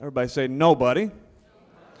Everybody say nobody.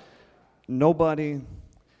 Nobody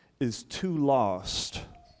is too lost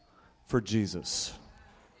for Jesus.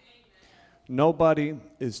 Nobody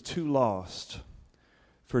is too lost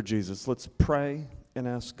for Jesus. Let's pray and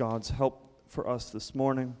ask God's help for us this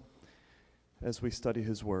morning as we study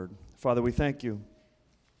His Word. Father, we thank You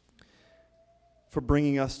for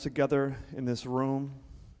bringing us together in this room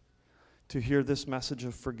to hear this message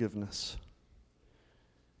of forgiveness.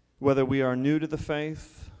 Whether we are new to the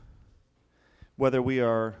faith, whether we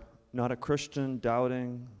are not a Christian,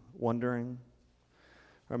 doubting, wondering,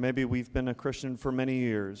 or maybe we've been a Christian for many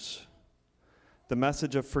years, the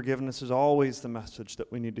message of forgiveness is always the message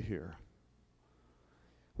that we need to hear.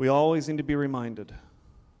 We always need to be reminded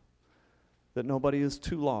that nobody is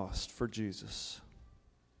too lost for Jesus.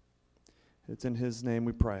 It's in His name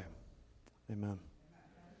we pray. Amen.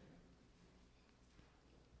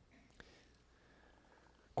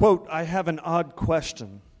 Quote, I have an odd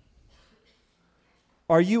question.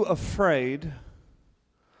 Are you afraid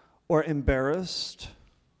or embarrassed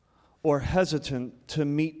or hesitant to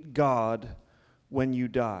meet God when you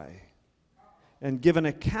die and give an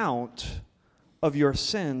account of your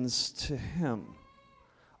sins to Him?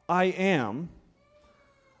 I am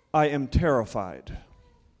terrified.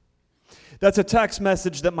 That's a text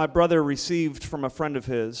message that my brother received from a friend of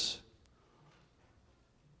his.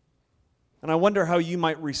 And I wonder how you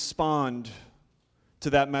might respond to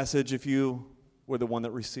that message if you were the one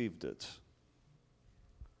that received it.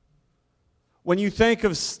 When you think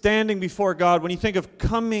of standing before God, when you think of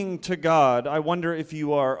coming to God, I wonder if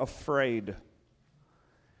you are afraid,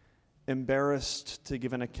 embarrassed to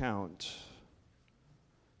give an account,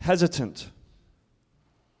 hesitant,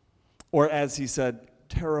 or as he said,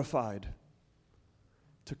 terrified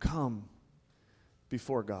to come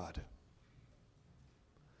before God.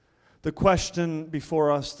 The question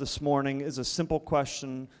before us this morning is a simple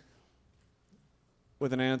question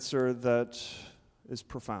with an answer that is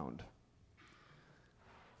profound.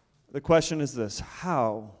 The question is this: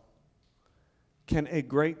 how can a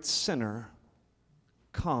great sinner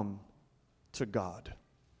come to God?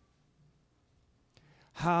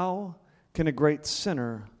 How can a great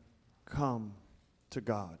sinner come to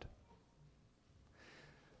God?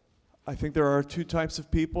 I think there are two types of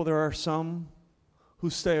people. There are some who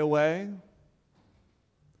stay away.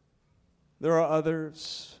 There are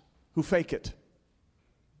others who fake it.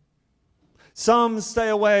 Some stay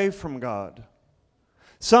away from God.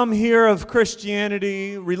 Some hear of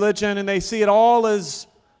Christianity, religion, and they see it all as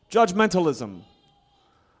judgmentalism.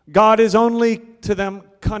 God is only to them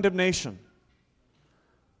condemnation.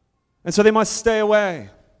 And so they must stay away.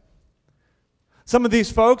 Some of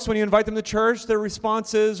these folks, when you invite them to church, their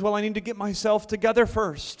response is, well, I need to get myself together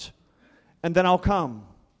first, and then I'll come.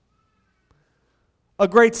 A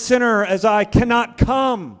great sinner as I cannot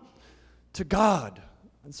come to God,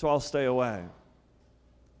 and so I'll stay away.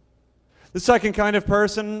 The second kind of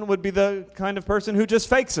person would be the kind of person who just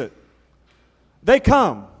fakes it. They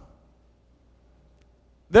come.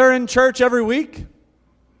 They're in church every week,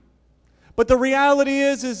 but the reality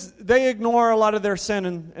is they ignore a lot of their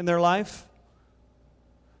sin in their life.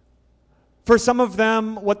 For some of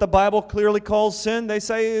them, what the Bible clearly calls sin, they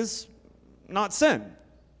say is not sin.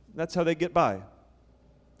 That's how they get by.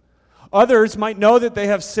 Others might know that they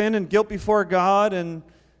have sin and guilt before God, and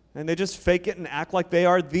they just fake it and act like they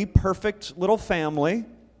are the perfect little family,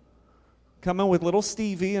 coming with little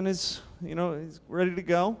Stevie and he's ready to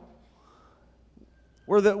go.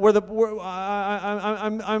 I'm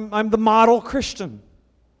the model Christian.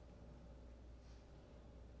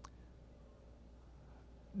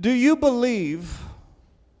 Do you believe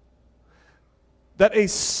that a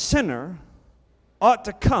sinner ought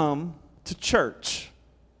to come to church?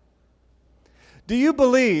 Do you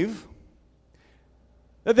believe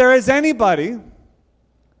that there is anybody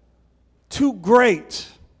too great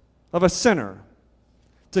of a sinner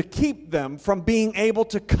to keep them from being able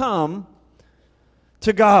to come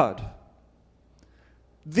to God?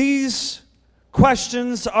 These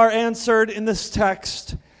questions are answered in this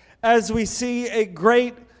text as we see a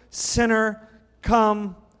great sinner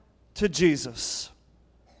come to Jesus.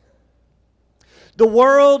 The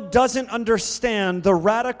world doesn't understand the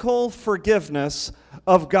radical forgiveness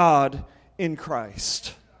of God in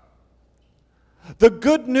Christ. The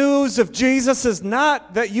good news of Jesus is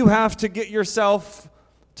not that you have to get yourself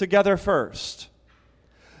together first.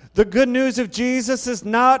 The good news of Jesus is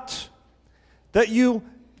not that you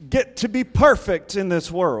get to be perfect in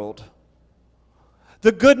this world.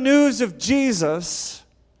 The good news of Jesus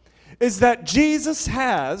is that Jesus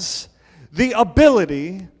has the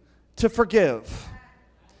ability to forgive.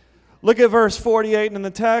 Look at verse 48 in the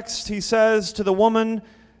text. He says to the woman,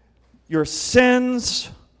 your sins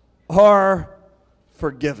are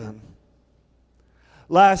forgiven.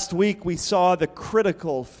 Last week we saw the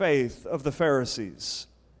critical faith of the Pharisees.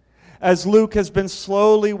 As Luke has been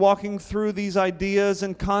slowly walking through these ideas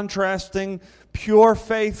and contrasting pure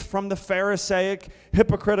faith from the Pharisaic,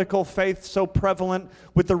 hypocritical faith so prevalent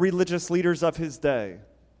with the religious leaders of his day.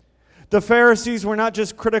 The Pharisees were not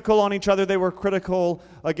just critical on each other, they were critical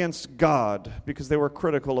against God because they were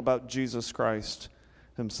critical about Jesus Christ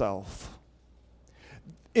himself.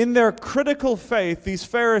 In their critical faith, these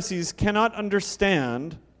Pharisees cannot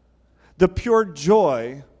understand the pure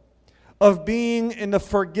joy of being in the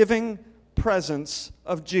forgiving presence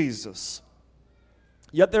of Jesus.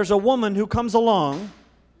 Yet there's a woman who comes along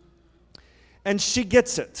and she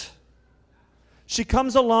gets it. She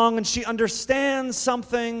comes along and she understands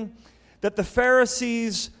something that the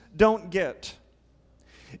Pharisees don't get.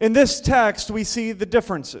 In this text, we see the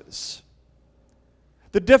differences.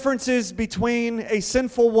 The differences between a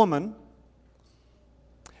sinful woman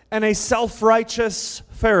and a self-righteous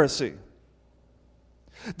Pharisee.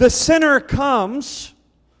 The sinner comes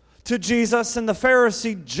to Jesus and the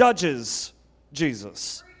Pharisee judges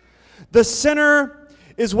Jesus. The sinner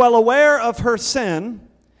is well aware of her sin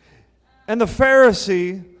and the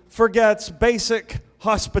Pharisee forgets basic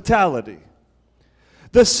hospitality.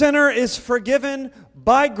 The sinner is forgiven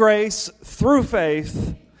by grace through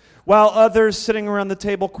faith, while others sitting around the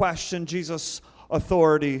table question Jesus'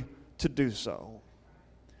 authority to do so.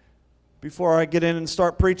 Before I get in and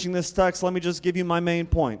start preaching this text, let me just give you my main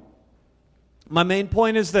point. My main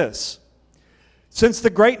point is this. Since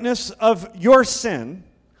the greatness of your sin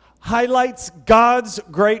highlights God's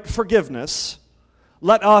great forgiveness,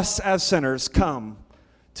 let us as sinners come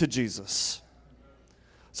to Jesus.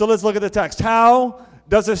 So let's look at the text. How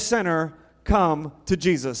does a sinner come to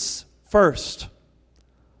Jesus? First,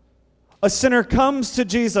 a sinner comes to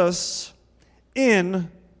Jesus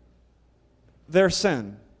in their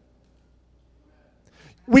sin.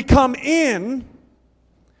 We come in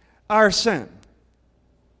our sin.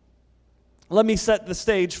 Let me set the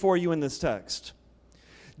stage for you in this text.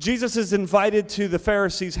 Jesus is invited to the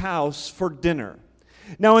Pharisees' house for dinner.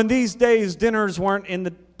 Now, in these days, dinners weren't in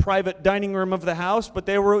the private dining room of the house, but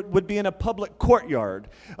they would be in a public courtyard,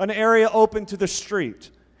 an area open to the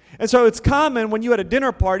street. And so it's common when you had a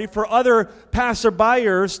dinner party for other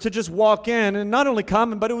passerbyers to just walk in, and not only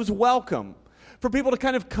common, but it was welcome for people to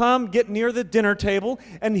kind of come, get near the dinner table,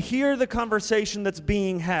 and hear the conversation that's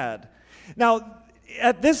being had. Now,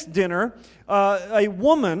 at this dinner, a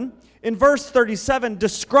woman, in verse 37,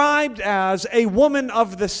 described as a woman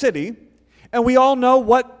of the city, and we all know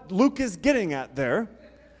what Luke is getting at there.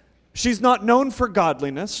 She's not known for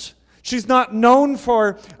godliness. She's not known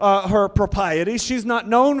for her propriety. She's not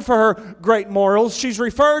known for her great morals. She's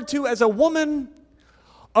referred to as a woman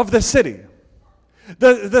of the city.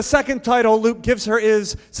 The second title Luke gives her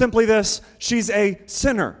is simply this: she's a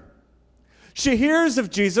sinner. She hears of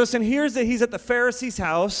Jesus and hears that he's at the Pharisee's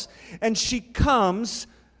house, and she comes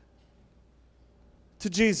to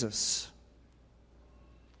Jesus.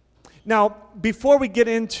 Now, before we get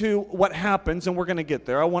into what happens, and we're going to get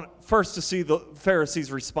there, I want first to see the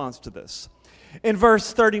Pharisee's response to this. In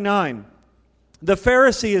verse 39, the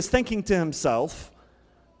Pharisee is thinking to himself,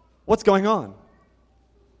 what's going on?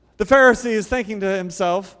 The Pharisee is thinking to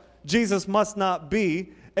himself, Jesus must not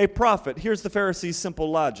be a prophet. Here's the Pharisee's simple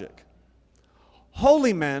logic.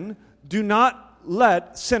 Holy men do not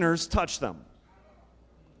let sinners touch them.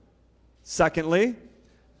 Secondly,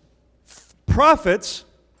 prophets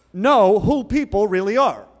know who people really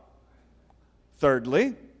are.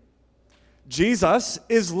 Thirdly, Jesus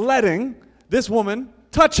is letting this woman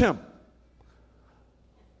touch him.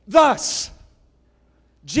 Thus,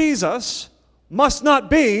 Jesus must not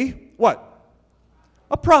be, what?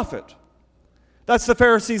 A prophet. That's the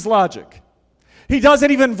Pharisee's logic. He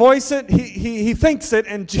doesn't even voice it. He thinks it,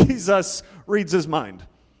 and Jesus reads his mind.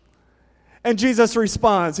 And Jesus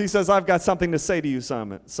responds. He says, I've got something to say to you,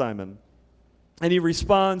 Simon. And he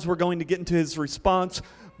responds. We're going to get into his response.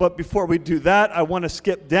 But before we do that, I want to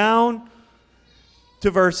skip down to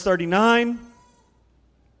verse 39.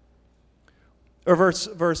 Or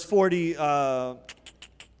verse 40. I'm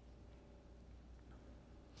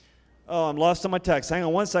lost on my text. Hang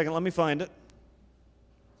on one second. Let me find it.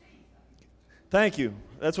 Thank you.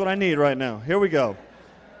 That's what I need right now. Here we go.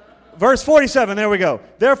 Verse 47. There we go.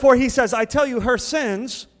 Therefore he says, I tell you her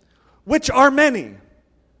sins, which are many.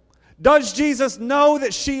 Does Jesus know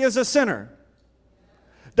that she is a sinner?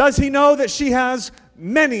 Does he know that she has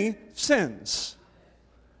many sins?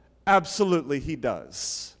 Absolutely he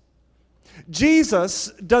does.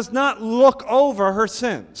 Jesus does not look over her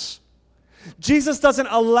sins. Jesus doesn't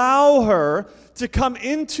allow her to come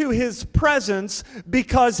into his presence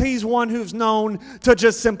because he's one who's known to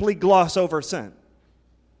just simply gloss over sin.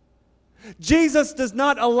 Jesus does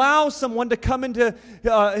not allow someone to come into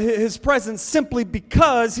his presence simply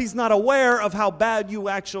because he's not aware of how bad you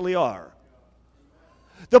actually are.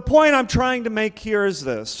 The point I'm trying to make here is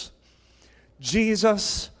this.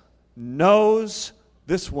 Jesus knows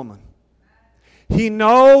this woman. He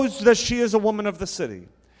knows that she is a woman of the city.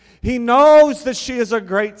 He knows that she is a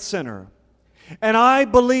great sinner. And I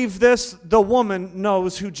believe this, the woman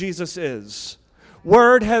knows who Jesus is.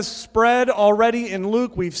 Word has spread already in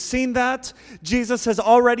Luke. We've seen that. Jesus has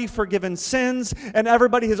already forgiven sins, and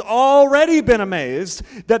everybody has already been amazed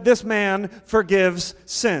that this man forgives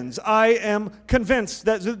sins. I am convinced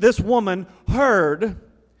that this woman heard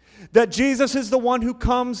that Jesus is the one who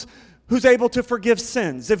comes, who's able to forgive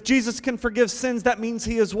sins. If Jesus can forgive sins, that means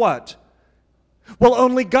he is what? Well,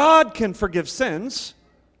 only God can forgive sins.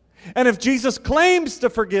 And if Jesus claims to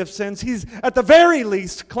forgive sins, he's at the very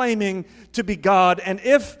least claiming to be God. And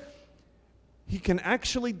if he can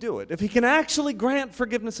actually do it, if he can actually grant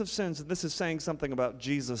forgiveness of sins, this is saying something about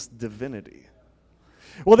Jesus' divinity.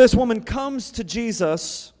 Well, this woman comes to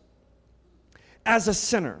Jesus as a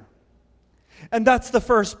sinner. And that's the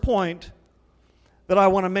first point that I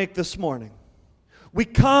want to make this morning. We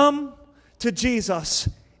come to Jesus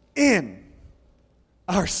in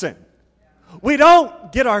our sin. We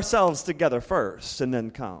don't get ourselves together first and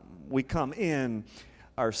then come. We come in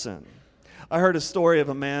our sin. I heard a story of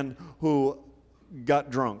a man who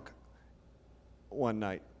got drunk one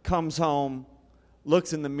night, comes home,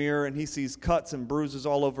 looks in the mirror, and he sees cuts and bruises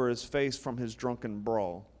all over his face from his drunken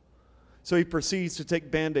brawl. So he proceeds to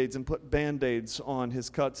take Band-Aids and put Band-Aids on his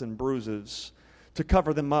cuts and bruises to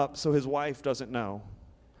cover them up so his wife doesn't know.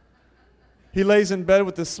 He lays in bed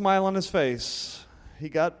with a smile on his face. He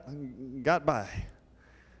got by.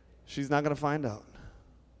 She's not going to find out.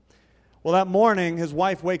 Well, that morning, his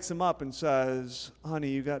wife wakes him up and says, "Honey,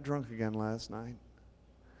 you got drunk again last night."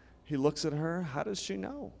 He looks at her. How does she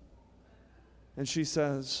know? And she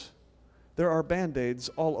says, "There are Band-Aids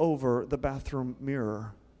all over the bathroom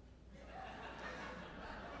mirror."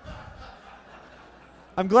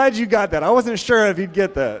 I'm glad you got that. I wasn't sure if you'd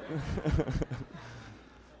get that.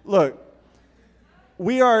 Look,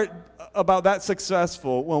 we are about that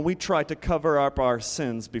successful when we try to cover up our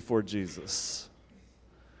sins before Jesus.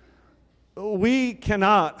 We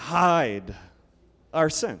cannot hide our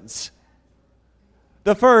sins.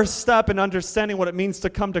 The first step in understanding what it means to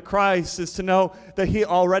come to Christ is to know that he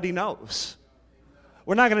already knows.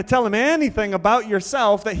 We're not going to tell him anything about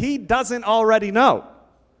yourself that he doesn't already know.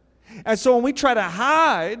 And so when we try to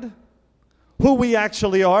hide who we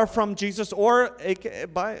actually are from Jesus or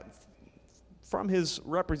from his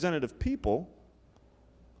representative people,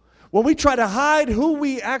 when we try to hide who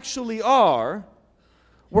we actually are,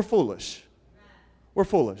 we're foolish. We're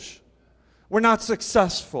foolish. We're not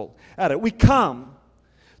successful at it. We come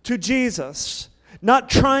to Jesus not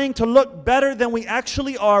trying to look better than we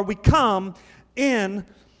actually are. We come in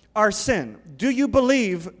our sin. Do you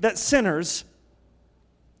believe that sinners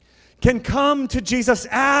can come to Jesus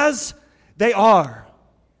as they are?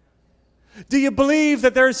 Do you believe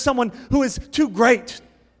that there is someone who is too great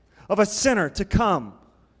of a sinner to come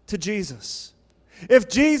to Jesus? If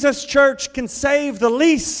Jesus' church can save the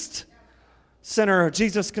least sinner,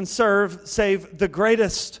 Jesus can save the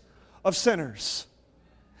greatest of sinners.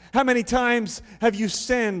 How many times have you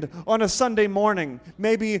sinned on a Sunday morning,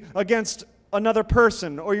 maybe against another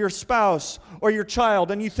person or your spouse or your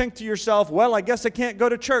child, and you think to yourself, well, I guess I can't go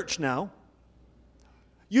to church now?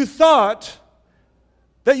 You thought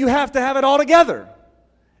that you have to have it all together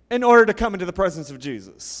in order to come into the presence of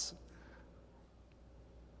Jesus.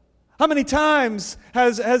 How many times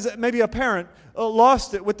has maybe a parent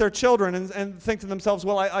lost it with their children and think to themselves,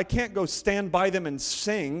 well, I can't go stand by them and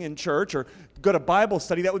sing in church or go to Bible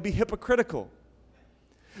study. That would be hypocritical.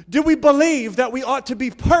 Do we believe that we ought to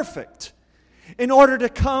be perfect in order to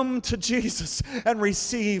come to Jesus and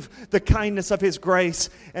receive the kindness of his grace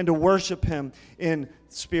and to worship him in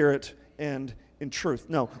spirit and in truth?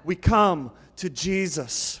 No, we come to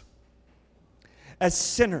Jesus as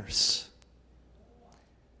sinners,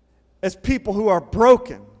 as people who are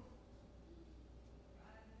broken.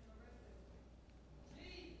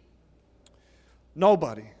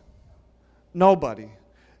 Nobody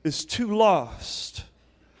is too lost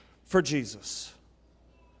for Jesus.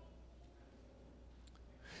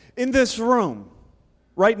 In this room,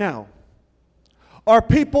 right now, are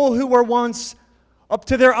people who were once up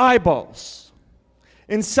to their eyeballs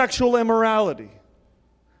in sexual immorality,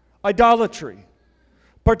 idolatry,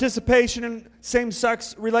 participation in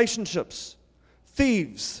same-sex relationships,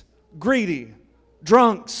 thieves, greedy,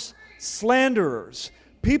 drunks, slanderers,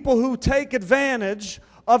 people who take advantage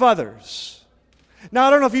of others. Now,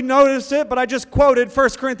 I don't know if you noticed it, but I just quoted 1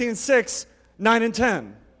 Corinthians 6, 9 and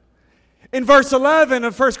 10. In verse 11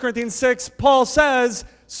 of 1 Corinthians 6, Paul says,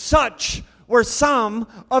 "Such were some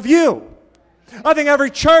of you." I think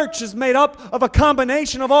every church is made up of a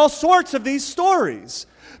combination of all sorts of these stories.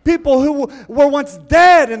 People who were once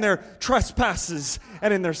dead in their trespasses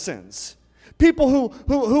and in their sins. People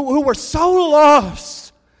who were so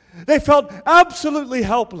lost, they felt absolutely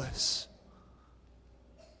helpless.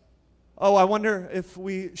 Oh, I wonder if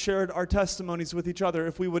we shared our testimonies with each other,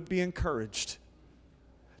 if we would be encouraged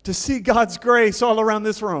to see God's grace all around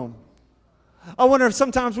this room. I wonder if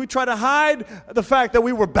sometimes we try to hide the fact that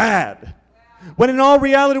we were bad, when in all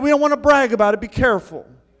reality we don't want to brag about it. Be careful.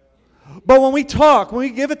 But when we talk, when we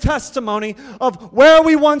give a testimony of where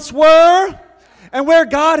we once were and where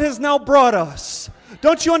God has now brought us,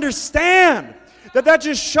 don't you understand that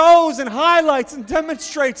just shows and highlights and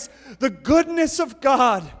demonstrates the goodness of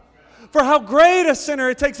God? For how great a sinner,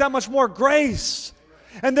 it takes that much more grace.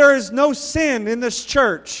 And there is no sin in this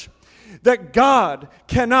church that God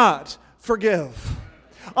cannot forgive.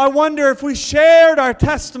 I wonder if we shared our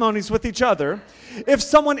testimonies with each other, if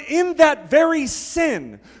someone in that very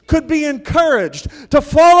sin could be encouraged to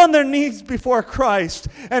fall on their knees before Christ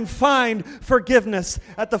and find forgiveness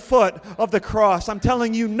at the foot of the cross. I'm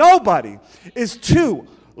telling you, nobody is too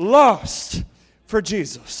lost for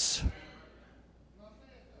Jesus.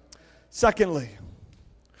 Secondly,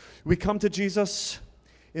 we come to Jesus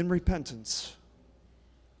in repentance.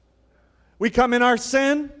 We come in our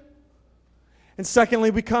sin, and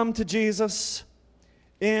secondly, we come to Jesus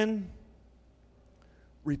in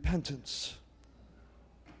repentance.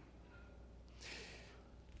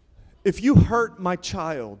 If you hurt my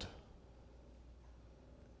child,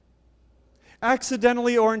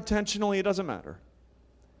 accidentally or intentionally, it doesn't matter.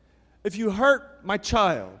 If you hurt my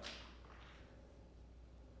child,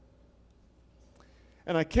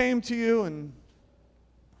 and I came to you and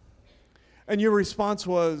your response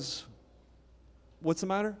was, "What's the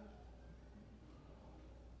matter?"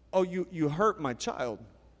 "Oh, you hurt my child."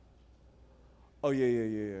 "Oh,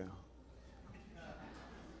 yeah.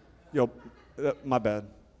 Yo, my bad."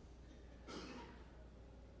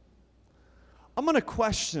 I'm going to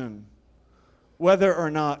question whether or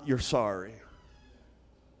not you're sorry.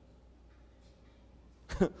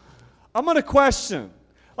 I'm going to question.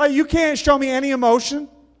 Like, you can't show me any emotion.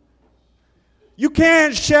 You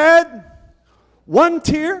can't shed one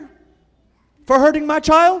tear for hurting my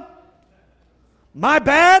child. My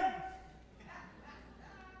bad.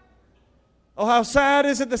 Oh, how sad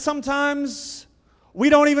is it that sometimes we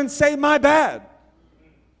don't even say my bad.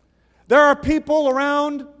 There are people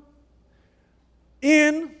around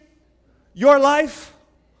in your life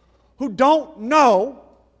who don't know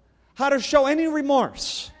how to show any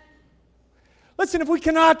remorse. Listen, if we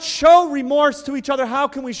cannot show remorse to each other, how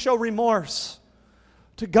can we show remorse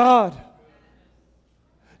to God?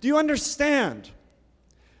 Do you understand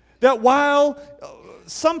that while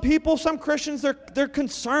some people, some Christians, they're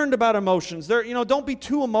concerned about emotions. Don't be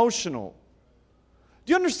too emotional.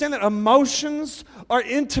 Do you understand that emotions are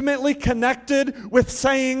intimately connected with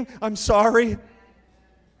saying, "I'm sorry"?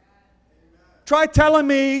 Try telling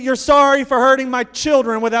me you're sorry for hurting my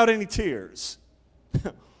children without any tears.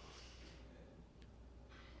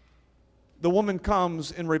 The woman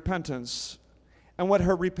comes in repentance, and what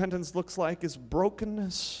her repentance looks like is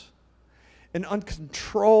brokenness and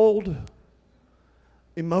uncontrolled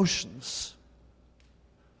emotions.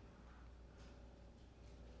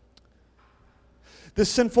 This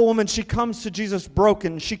sinful woman, she comes to Jesus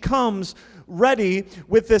broken. She comes ready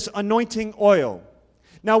with this anointing oil.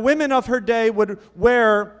 Now, women of her day would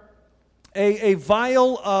wear a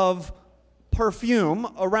vial of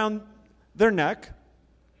perfume around their neck.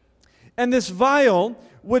 And this vial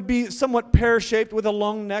would be somewhat pear-shaped with a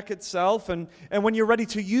long neck itself. And when you're ready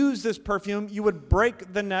to use this perfume, you would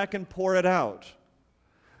break the neck and pour it out.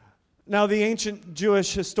 Now, the ancient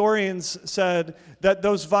Jewish historians said that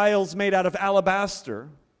those vials made out of alabaster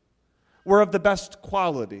were of the best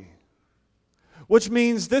quality, which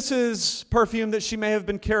means this is perfume that she may have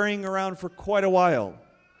been carrying around for quite a while.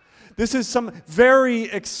 This is some very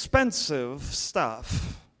expensive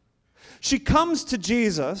stuff. She comes to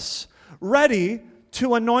Jesus ready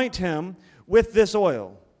to anoint him with this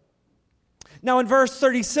oil. Now in verse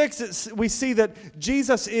 36, we see that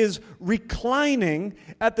Jesus is reclining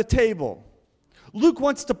at the table. Luke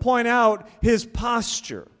wants to point out his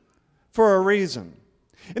posture for a reason.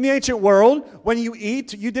 In the ancient world, when you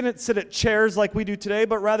eat, you didn't sit at chairs like we do today,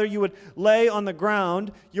 but rather you would lay on the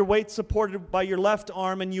ground, your weight supported by your left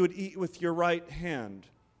arm, and you would eat with your right hand.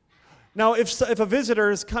 Now, if a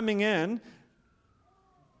visitor is coming in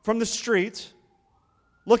from the street,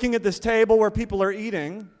 looking at this table where people are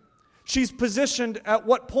eating, she's positioned at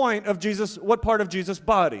what part of Jesus'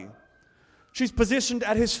 body? She's positioned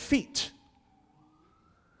at his feet.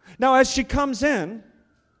 Now, as she comes in,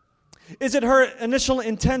 is it her initial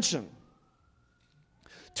intention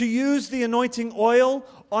to use the anointing oil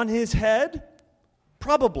on his head?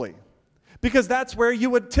 Probably, because that's where you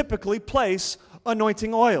would typically place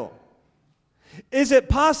anointing oil. Is it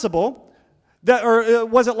possible that, or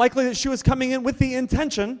was it likely that she was coming in with the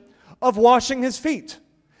intention of washing his feet?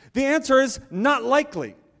 The answer is not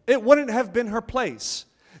likely. It wouldn't have been her place.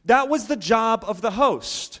 That was the job of the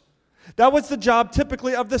host. That was the job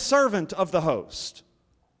typically of the servant of the host.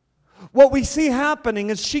 What we see happening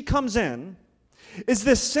as she comes in is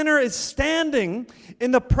this sinner is standing in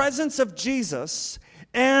the presence of Jesus,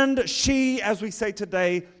 and she, as we say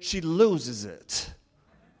today, she loses it.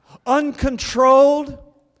 Uncontrolled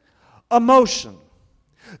emotion.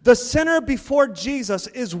 The sinner before Jesus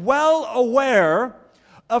is well aware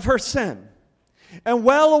of her sin and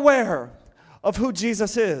well aware of who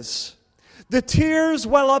Jesus is. The tears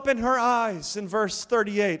well up in her eyes in verse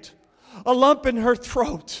 38. A lump in her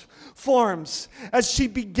throat forms as she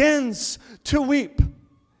begins to weep.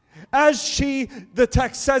 As she, the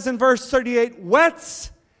text says in verse 38,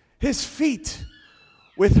 wets his feet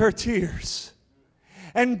with her tears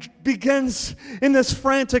and begins in this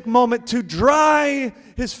frantic moment to dry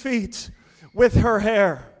his feet with her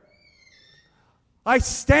hair. I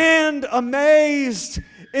stand amazed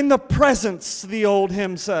in the presence, the old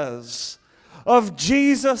hymn says, of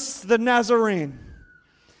Jesus the Nazarene,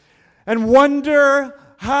 and wonder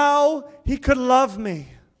how he could love me,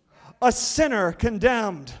 a sinner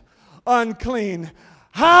condemned, unclean.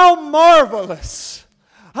 How marvelous,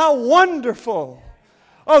 how wonderful.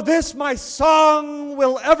 Oh, this my song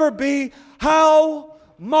will ever be. How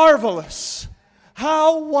marvelous,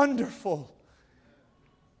 how wonderful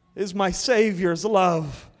is my Savior's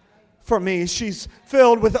love for me. She's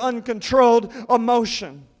filled with uncontrolled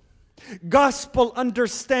emotion. Gospel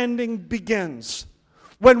understanding begins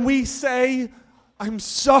when we say, I'm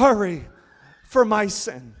sorry for my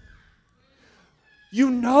sin.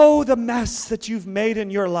 You know the mess that you've made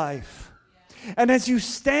in your life. And as you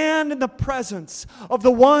stand in the presence of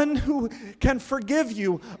the one who can forgive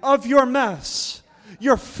you of your mess,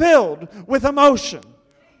 you're filled with emotion.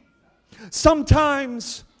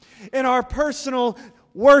 Sometimes in our personal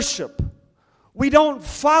worship, we don't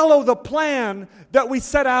follow the plan that we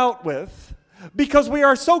set out with because we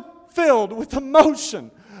are so filled with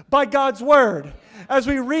emotion by God's word. As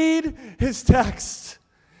we read his text,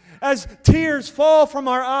 as tears fall from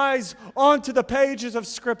our eyes onto the pages of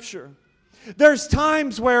Scripture, there's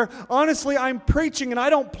times where, honestly, I'm preaching and I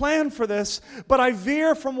don't plan for this, but I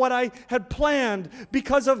veer from what I had planned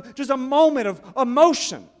because of just a moment of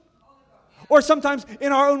emotion. Or sometimes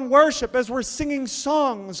in our own worship, as we're singing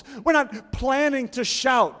songs, we're not planning to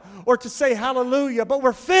shout or to say hallelujah, but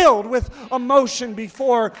we're filled with emotion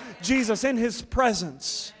before Jesus in his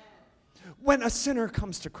presence. When a sinner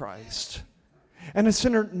comes to Christ and a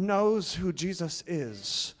sinner knows who Jesus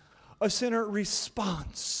is, a sinner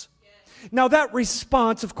responds. Now that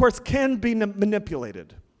response, of course, can be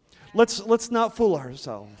manipulated. Let's not fool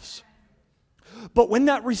ourselves. But when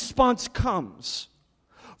that response comes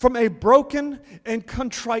from a broken and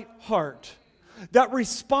contrite heart, that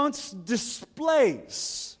response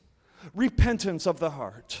displays repentance of the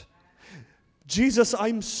heart. Jesus,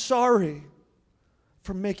 I'm sorry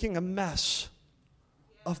for making a mess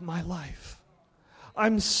of my life.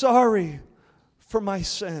 I'm sorry for my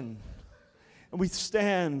sin. And we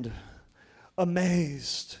stand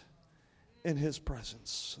amazed in his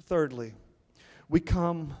presence. Thirdly, we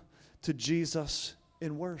come to Jesus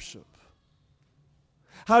in worship.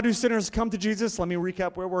 How do sinners come to Jesus? Let me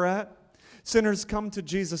recap where we're at. Sinners come to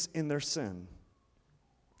Jesus in their sin.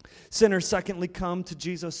 Sinners, secondly, come to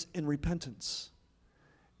Jesus in repentance.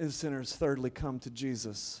 And sinners, thirdly, come to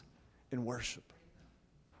Jesus in worship.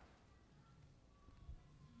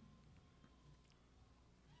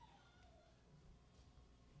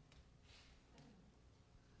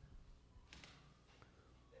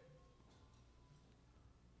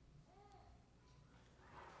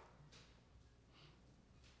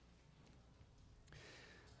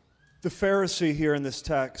 The Pharisee here in this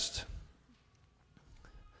text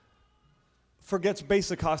forgets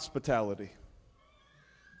basic hospitality.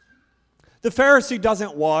 The Pharisee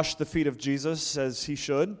doesn't wash the feet of Jesus as he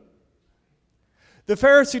should. The The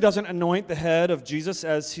Pharisee doesn't anoint the head of Jesus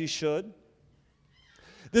as he should.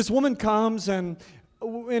 This woman comes and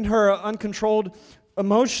in her uncontrolled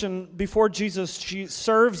emotion before Jesus, she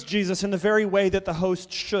serves Jesus in the very way that the host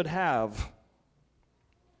should have.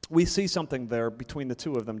 We see something there between the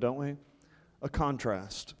two of them, don't we? A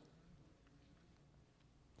contrast.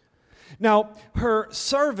 Now, her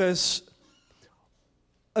service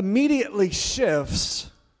immediately shifts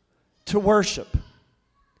to worship.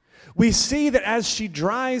 We see that as she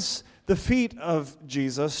dries the feet of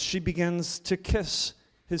Jesus, she begins to kiss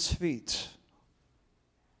his feet.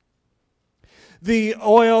 The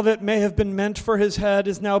oil that may have been meant for his head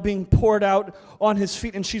is now being poured out on his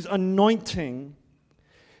feet, and she's anointing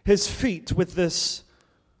his feet with this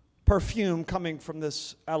perfume coming from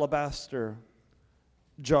this alabaster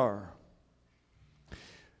jar.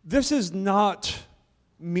 This is not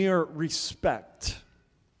mere respect.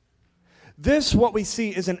 This, what we see,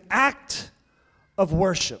 is an act of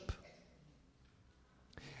worship.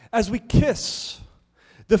 As we kiss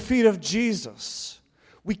the feet of Jesus,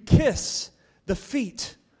 we kiss the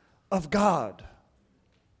feet of God.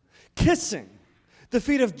 Kissing the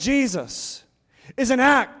feet of Jesus is an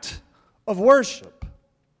act of worship.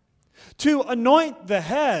 To anoint the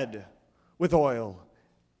head with oil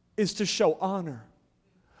is to show honor.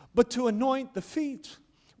 But to anoint the feet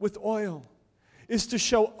with oil is to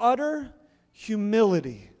show utter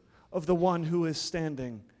humility of the one who is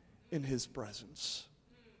standing in his presence.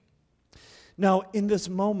 Now, in this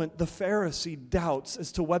moment, the Pharisee doubts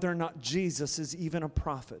as to whether or not Jesus is even a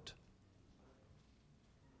prophet.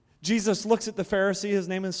 Jesus looks at the Pharisee, his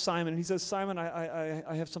name is Simon, and he says, Simon,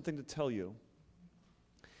 I have something to tell you.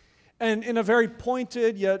 And in a very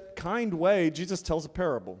pointed yet kind way, Jesus tells a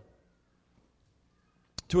parable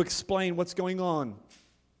to explain what's going on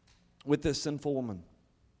with this sinful woman.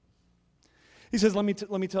 He says, let me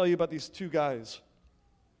tell you about these two guys.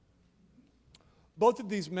 Both of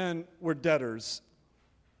these men were debtors.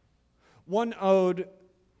 One owed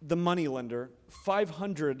the moneylender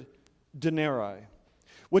 500 denarii,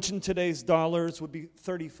 which in today's dollars would be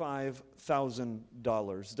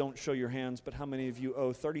 $35,000. Don't show your hands, but how many of you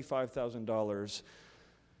owe $35,000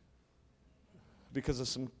 because of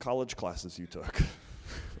some college classes you took?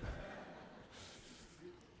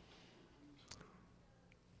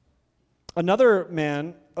 Another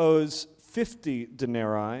man owes 50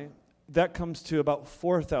 denarii. That comes to about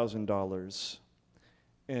 $4,000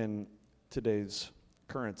 in today's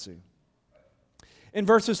currency. In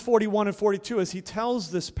verses 41 and 42, as he tells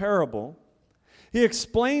this parable, he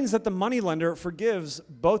explains that the moneylender forgives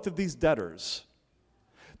both of these debtors.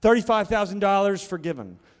 $35,000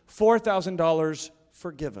 forgiven, $4,000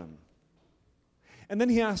 forgiven. And then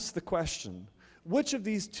he asks the question, which of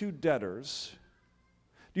these two debtors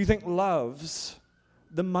do you think loves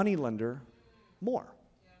the moneylender more?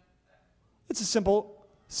 It's a simple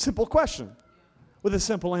question with a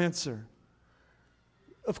simple answer.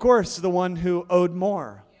 Of course, the one who owed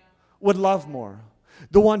more would love more.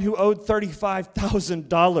 The one who owed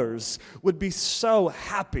 $35,000 would be so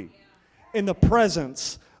happy in the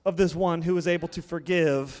presence of this one who was able to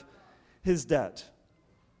forgive his debt.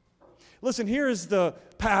 Listen, here is the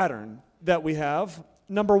pattern that we have.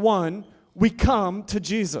 Number one, we come to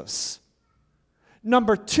Jesus.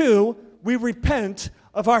 Number two, we repent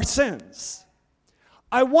of our sins.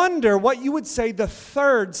 I wonder what you would say the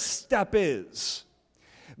third step is.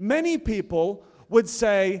 Many people would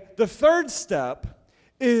say the third step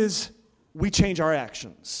is we change our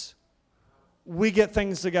actions. We get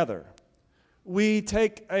things together. We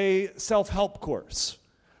take a self-help course.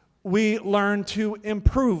 We learn to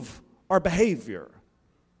improve our behavior.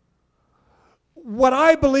 What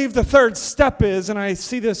I believe the third step is, and I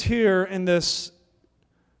see this here in this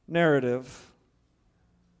narrative,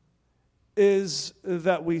 is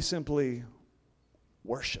that we simply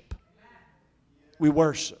worship. We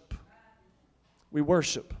worship. We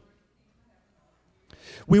worship.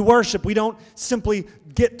 We worship. We don't simply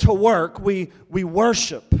get to work. We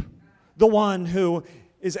worship the one who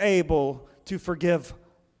is able to forgive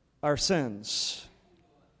our sins.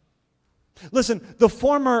 Listen, the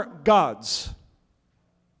former gods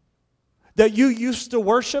that you used to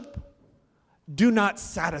worship do not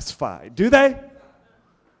satisfy, do they?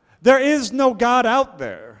 There is no God out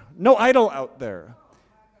there, no idol out there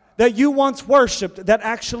that you once worshipped that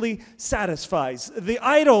actually satisfies. The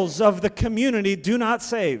idols of the community do not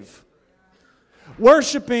save.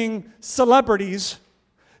 Worshipping celebrities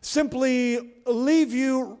simply leave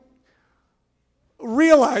you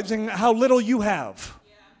realizing how little you have.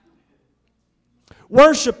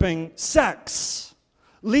 Worshipping sex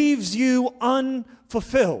leaves you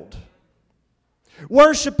unfulfilled.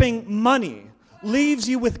 Worshipping money leaves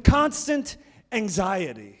you with constant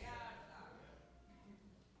anxiety.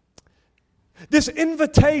 This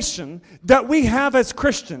invitation that we have as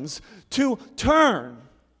Christians to turn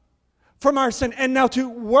from our sin and now to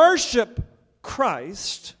worship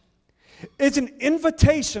Christ is an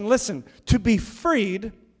invitation, listen, to be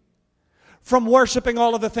freed from worshiping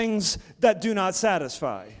all of the things that do not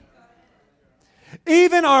satisfy.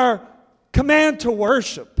 Even our command to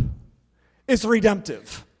worship is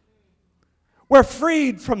redemptive. We're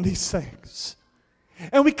freed from these things.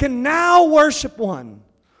 And we can now worship one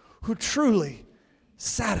who truly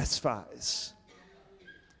satisfies.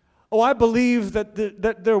 Oh, I believe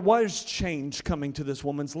that there was change coming to this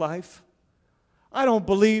woman's life. I don't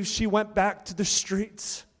believe she went back to the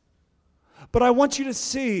streets. But I want you to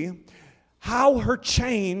see how her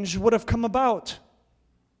change would have come about.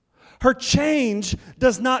 Her change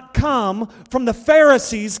does not come from the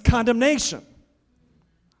Pharisees' condemnation.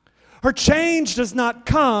 Her change does not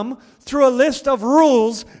come through a list of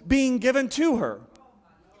rules being given to her.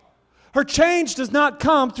 Her change does not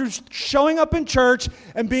come through showing up in church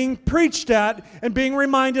and being preached at and being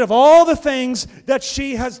reminded of all the things that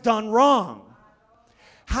she has done wrong.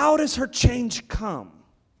 How does her change come?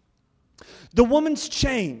 The woman's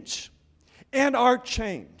change and our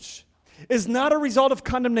change is not a result of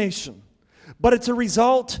condemnation, but it's a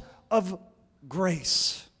result of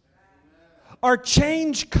grace. Our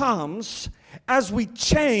change comes as we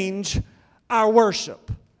change our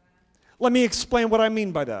worship. Let me explain what I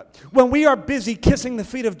mean by that. When we are busy kissing the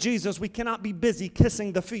feet of Jesus, we cannot be busy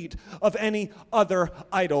kissing the feet of any other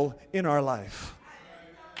idol in our life.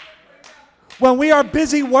 When we are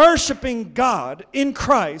busy worshiping God in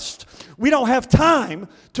Christ, we don't have time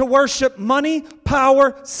to worship money,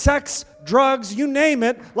 power, sex, drugs, you name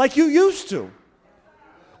it, like you used to.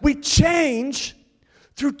 We change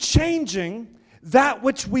through changing that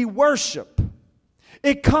which we worship.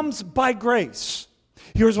 It comes by grace.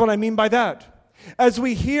 Here's what I mean by that. As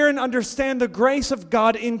we hear and understand the grace of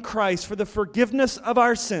God in Christ for the forgiveness of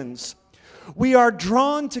our sins, we are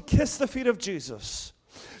drawn to kiss the feet of Jesus,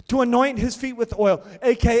 to anoint his feet with oil,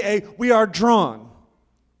 aka we are drawn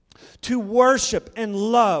to worship and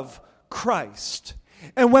love Christ.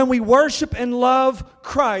 And when we worship and love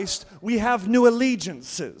Christ, we have new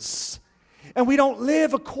allegiances. And we don't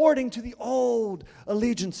live according to the old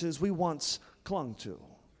allegiances we once clung to.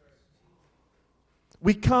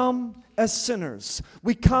 We come as sinners.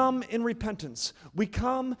 We come in repentance. We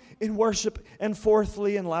come in worship. And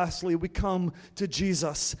fourthly and lastly, we come to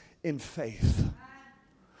Jesus in faith.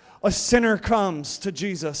 A sinner comes to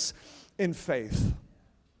Jesus in faith.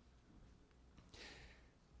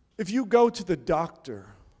 If you go to the doctor,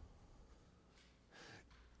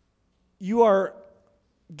 you are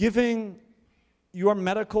giving your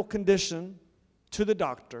medical condition to the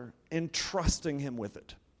doctor and trusting him with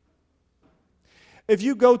it. If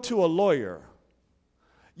you go to a lawyer,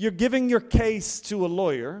 you're giving your case to a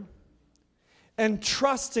lawyer and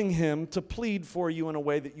trusting him to plead for you in a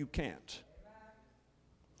way that you can't.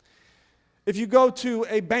 If you go to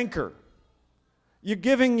a banker, you're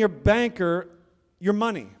giving your banker your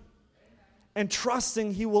money and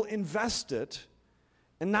trusting he will invest it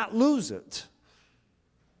and not lose it.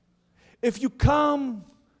 If you come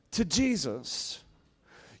to Jesus,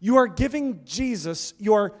 you are giving Jesus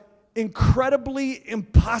your incredibly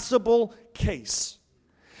impossible case.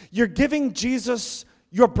 You're giving Jesus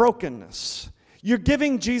your brokenness. You're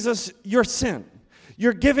giving Jesus your sin.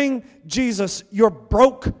 You're giving Jesus your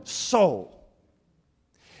broke soul.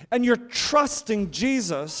 And you're trusting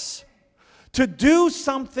Jesus to do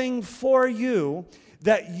something for you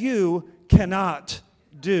that you cannot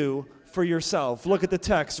do for yourself. Look at the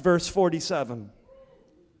text, verse 47.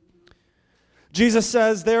 Jesus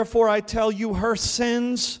says, "Therefore I tell you, her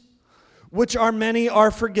sins, which are many,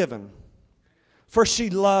 are forgiven. For she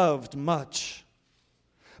loved much.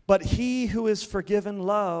 But he who is forgiven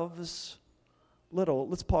loves little."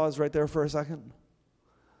 Let's pause right there for a second.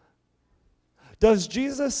 Does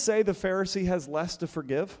Jesus say the Pharisee has less to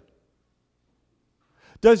forgive?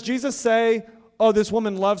 Does Jesus say, oh, this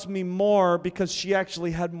woman loves me more because she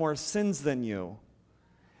actually had more sins than you,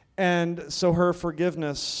 and so her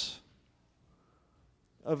forgiveness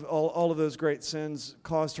of all of those great sins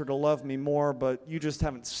caused her to love me more, but you just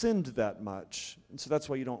haven't sinned that much, and so that's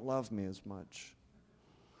why you don't love me as much?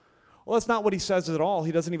 Well, that's not what he says at all.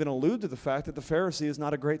 He doesn't even allude to the fact that the Pharisee is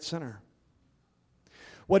not a great sinner.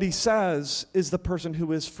 What he says is the person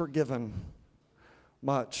who is forgiven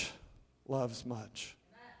much loves much.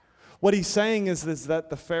 What he's saying is that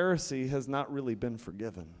the Pharisee has not really been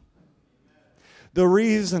forgiven. The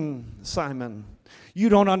reason, Simon, you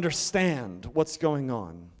don't understand what's going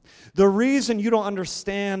on The reason you don't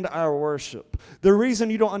understand our worship, the reason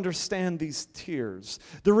you don't understand these tears,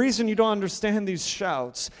 the reason you don't understand these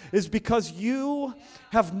shouts is because you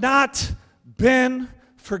have not been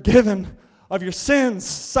forgiven of your sins,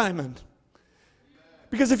 Simon.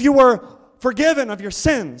 Because if you were forgiven of your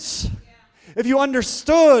sins, if you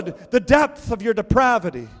understood the depth of your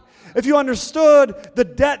depravity, if you understood the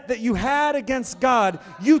debt that you had against God,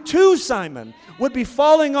 you too, Simon, would be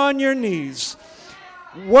falling on your knees,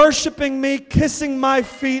 worshiping me, kissing my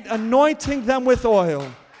feet, anointing them with oil.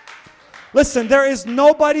 Listen, there is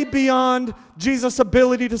nobody beyond Jesus'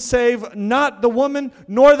 ability to save, not the woman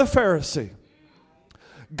nor the Pharisee.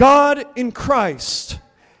 God in Christ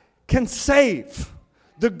can save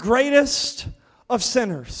the greatest of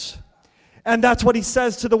sinners. And that's what he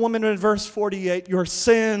says to the woman in verse 48, your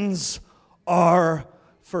sins are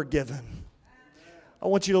forgiven. I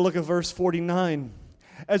want you to look at verse 49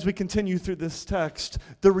 as we continue through this text,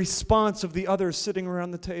 the response of the others sitting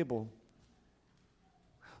around the table.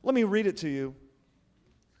 Let me read it to you.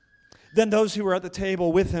 Then those who were at the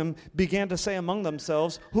table with him began to say among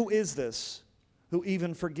themselves, who is this who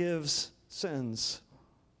even forgives sins?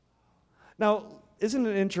 Now, isn't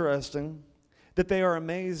it interesting that they are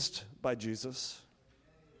amazed by Jesus?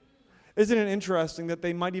 Isn't it interesting that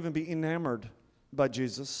they might even be enamored by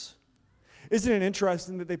Jesus? Isn't it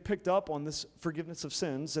interesting that they picked up on this forgiveness of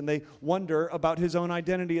sins and they wonder about his own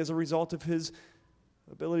identity as a result of his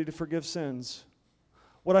ability to forgive sins?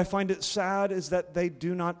 What I find it sad is that they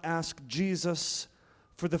do not ask Jesus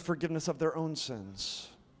for the forgiveness of their own sins.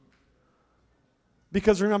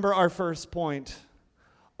 Because remember our first point,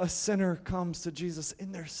 a sinner comes to Jesus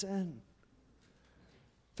in their sin.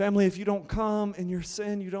 Family, if you don't come in your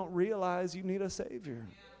sin, you don't realize you need a Savior.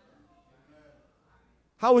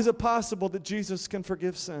 How is it possible that Jesus can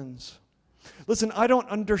forgive sins? Listen, I don't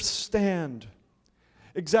understand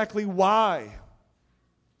exactly why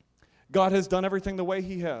God has done everything the way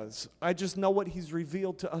he has. I just know what he's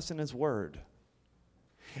revealed to us in his word.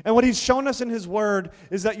 And what he's shown us in his word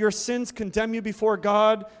is that your sins condemn you before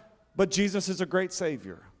God, but Jesus is a great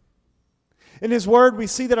Savior. In his word, we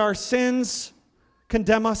see that our sins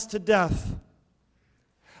condemn us to death.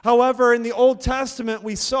 However, in the Old Testament,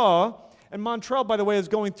 we saw, and Montrell, by the way, is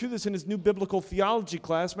going through this in his new biblical theology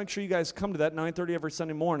class. Make sure you guys come to that, 9:30 every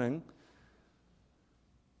Sunday morning.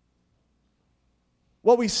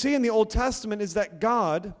 What we see in the Old Testament is that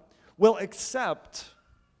God will accept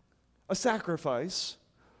a sacrifice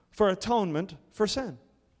for atonement for sin.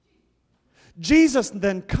 Jesus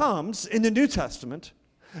then comes in the New Testament,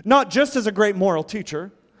 not just as a great moral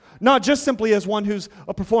teacher, not just simply as one who's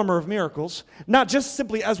a performer of miracles, not just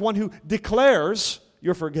simply as one who declares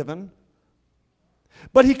you're forgiven,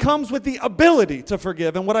 but he comes with the ability to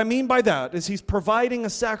forgive. And what I mean by that is he's providing a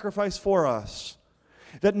sacrifice for us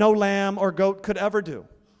that no lamb or goat could ever do.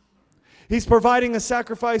 He's providing a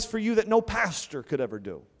sacrifice for you that no pastor could ever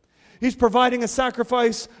do. He's providing a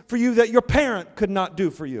sacrifice for you that your parent could not do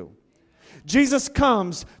for you. Jesus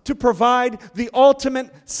comes to provide the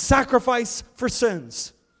ultimate sacrifice for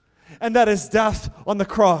sins, and that is death on the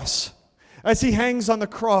cross. As he hangs on the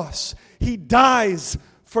cross, he dies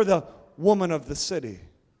for the woman of the city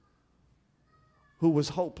who was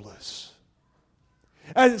hopeless.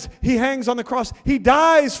 As he hangs on the cross, he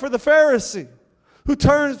dies for the Pharisee who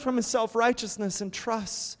turns from his self-righteousness and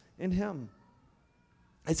trusts in him.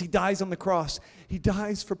 As he dies on the cross, he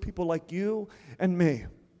dies for people like you and me.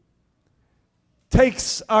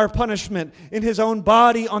 Takes our punishment in his own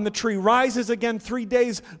body on the tree, rises again 3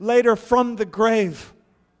 days later from the grave.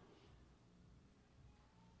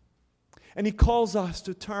 And he calls us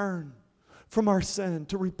to turn from our sin,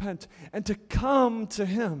 to repent, and to come to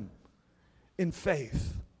him in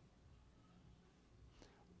faith.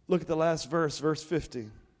 Look at the last verse, verse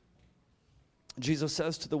 50. Jesus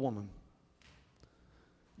says to the woman,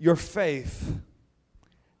 your faith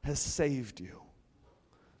has saved you.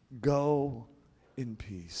 Go in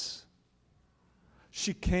peace.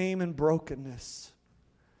 She came in brokenness.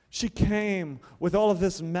 She came with all of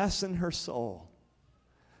this mess in her soul.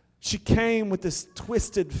 She came with this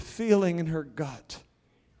twisted feeling in her gut.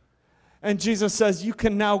 And Jesus says, you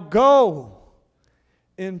can now go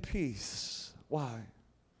in peace. Why?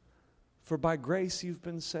 For by grace you've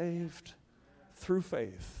been saved through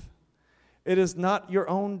faith. It is not your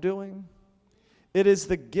own doing. It is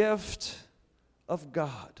the gift of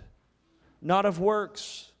God, not of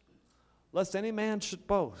works, lest any man should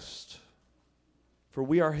boast. For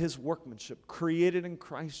we are his workmanship, created in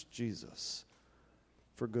Christ Jesus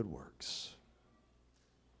for good works.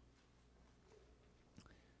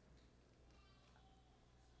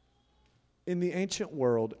 In the ancient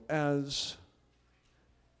world, as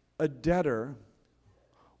a debtor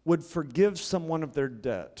would forgive someone of their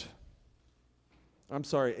debt. I'm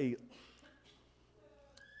sorry,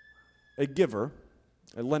 a giver,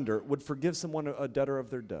 a lender, would forgive someone, a debtor,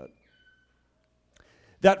 of their debt.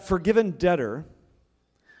 That forgiven debtor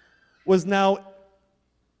was now,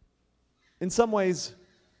 in some ways,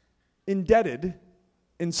 indebted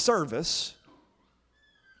in service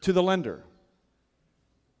to the lender.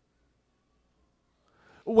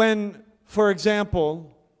 When, for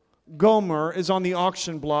example, Gomer is on the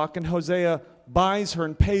auction block and Hosea buys her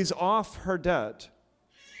and pays off her debt,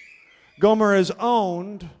 Gomer is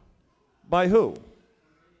owned by who?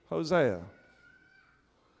 Hosea.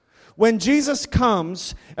 When Jesus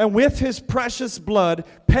comes and with his precious blood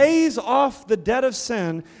pays off the debt of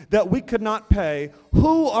sin that we could not pay,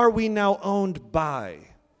 who are we now owned by?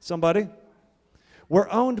 Somebody? We're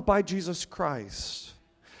owned by Jesus Christ.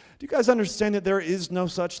 Do you guys understand that there is no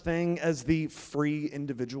such thing as the free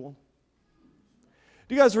individual?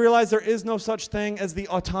 Do you guys realize there is no such thing as the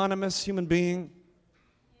autonomous human being?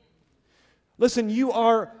 Listen, you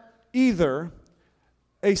are either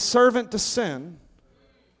a servant to sin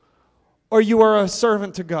or you are a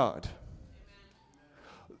servant to God.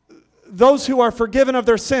 Those who are forgiven of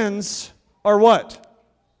their sins are what?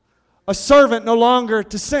 A servant no longer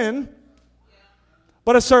to sin,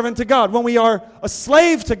 but a servant to God. When we are a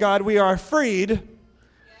slave to God, we are freed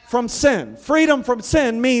from sin. Freedom from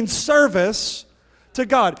sin means service to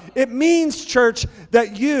God. It means, church,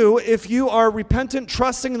 that you, if you are repentant,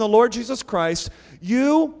 trusting in the Lord Jesus Christ,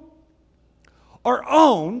 you are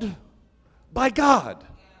owned by God.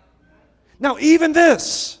 Now, even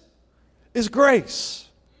this is grace.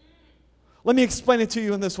 Let me explain it to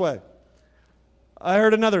you in this way. I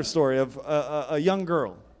heard another story of a young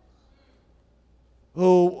girl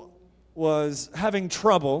who was having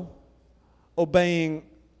trouble obeying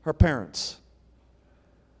her parents.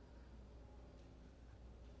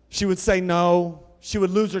 She would say no. She would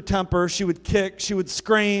lose her temper. She would kick. She would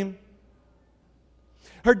scream.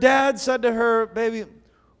 Her dad said to her, "Baby,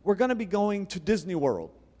 we're going to be going to Disney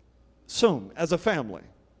World soon as a family.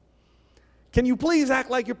 Can you please act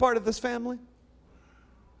like you're part of this family?"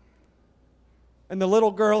 And the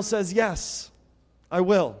little girl says, "Yes, I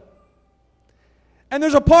will." And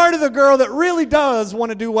there's a part of the girl that really does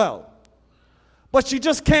want to do well, but she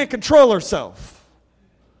just can't control herself.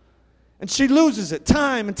 And she loses it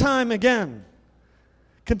time and time again.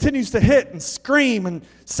 Continues to hit and scream and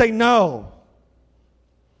say no.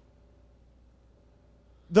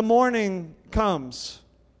 The morning comes,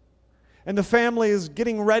 and the family is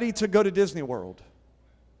getting ready to go to Disney World.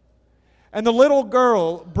 And the little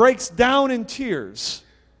girl breaks down in tears.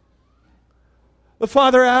 The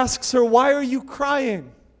father asks her, "Why are you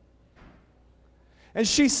crying?" And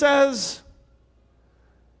she says,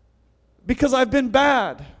 "Because I've been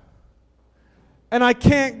bad, and I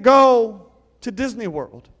can't go to Disney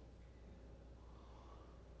World."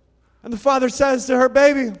 And the father says to her,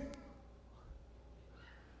 "Baby,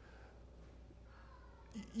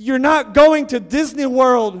 you're not going to Disney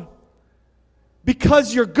World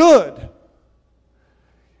because you're good.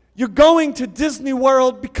 You're going to Disney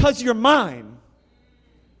World because you're mine.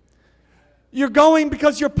 You're going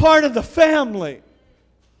because you're part of the family."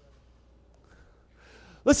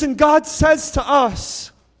 Listen, God says to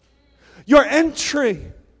us, your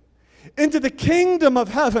entry into the kingdom of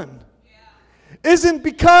heaven isn't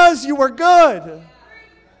because you were good.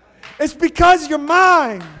 It's because you're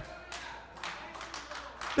mine.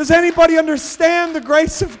 Does anybody understand the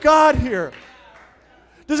grace of God here?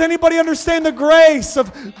 Does anybody understand the grace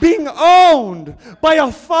of being owned by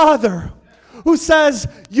a Father who says,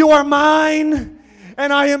 "You are mine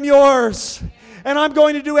and I am yours, and I'm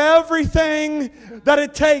going to do everything that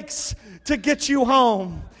it takes to get you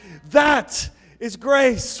home"? That is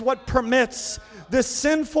grace. What permits this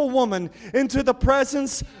sinful woman into the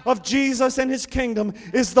presence of Jesus and his kingdom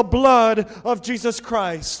is the blood of Jesus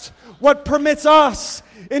Christ. What permits us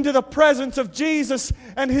into the presence of Jesus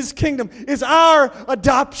and his kingdom is our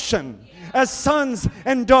adoption as sons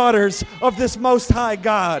and daughters of this Most High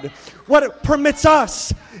God. What permits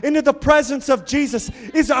us into the presence of Jesus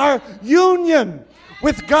is our union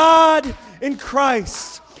with God in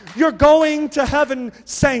Christ. You're going to heaven,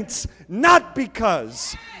 saints, not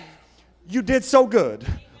because you did so good,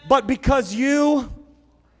 but because you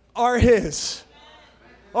are his.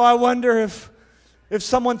 Oh, I wonder if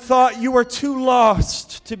someone thought you were too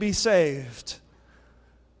lost to be saved.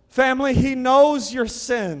 Family, he knows your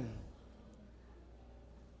sin.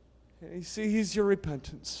 He sees your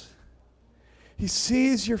repentance. He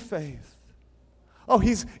sees your faith. Oh,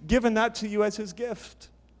 he's given that to you as his gift.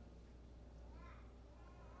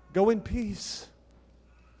 Go in peace.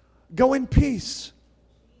 go in peace.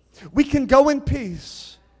 We can go in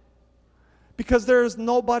peace because there is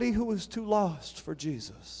nobody who is too lost for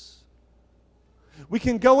Jesus. We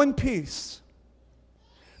can go in peace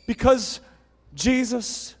because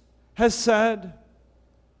Jesus has said,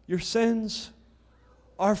 your sins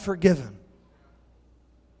are forgiven.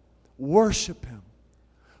 Worship Him.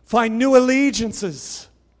 Find new allegiances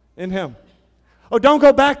in Him. Oh, don't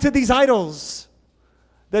go back to these idols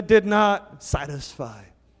that did not satisfy.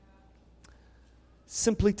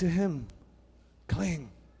 Simply to Him cling.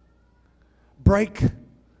 Break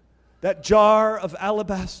that jar of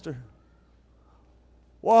alabaster.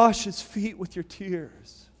 Wash His feet with your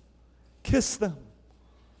tears. Kiss them.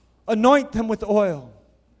 Anoint them with oil.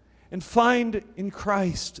 And find in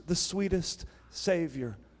Christ the sweetest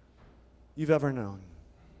Savior you've ever known.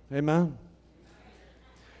 Amen.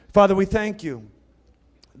 Father, we thank You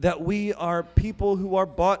that we are people who are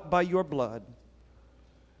bought by Your blood.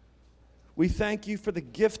 We thank You for the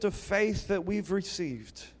gift of faith that we've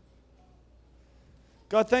received.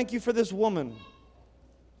 God, thank You for this woman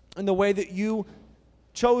and the way that You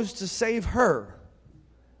chose to save her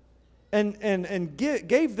and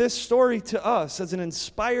gave this story to us as an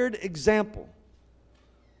inspired example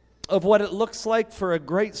of what it looks like for a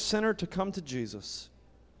great sinner to come to Jesus.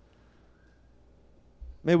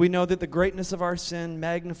 May we know that the greatness of our sin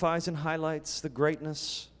magnifies and highlights the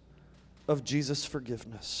greatness of Jesus'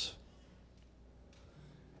 forgiveness.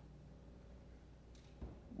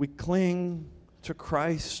 We cling to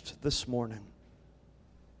Christ this morning.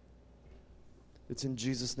 It's in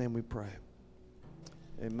Jesus' name we pray.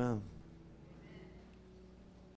 Amen.